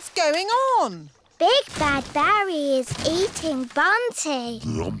 what's going on? Big Bad Barry is eating Bunty.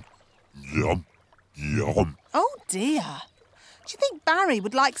 Yum, yum, yum. Oh, dear. Do you think Barry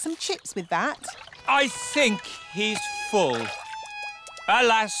would like some chips with that? I think he's full.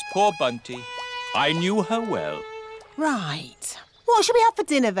 Alas, poor Bunty. I knew her well. Right. What shall we have for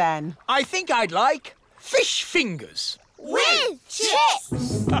dinner, then? I think I'd like fish fingers. With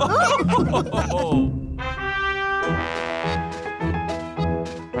chips. Oh,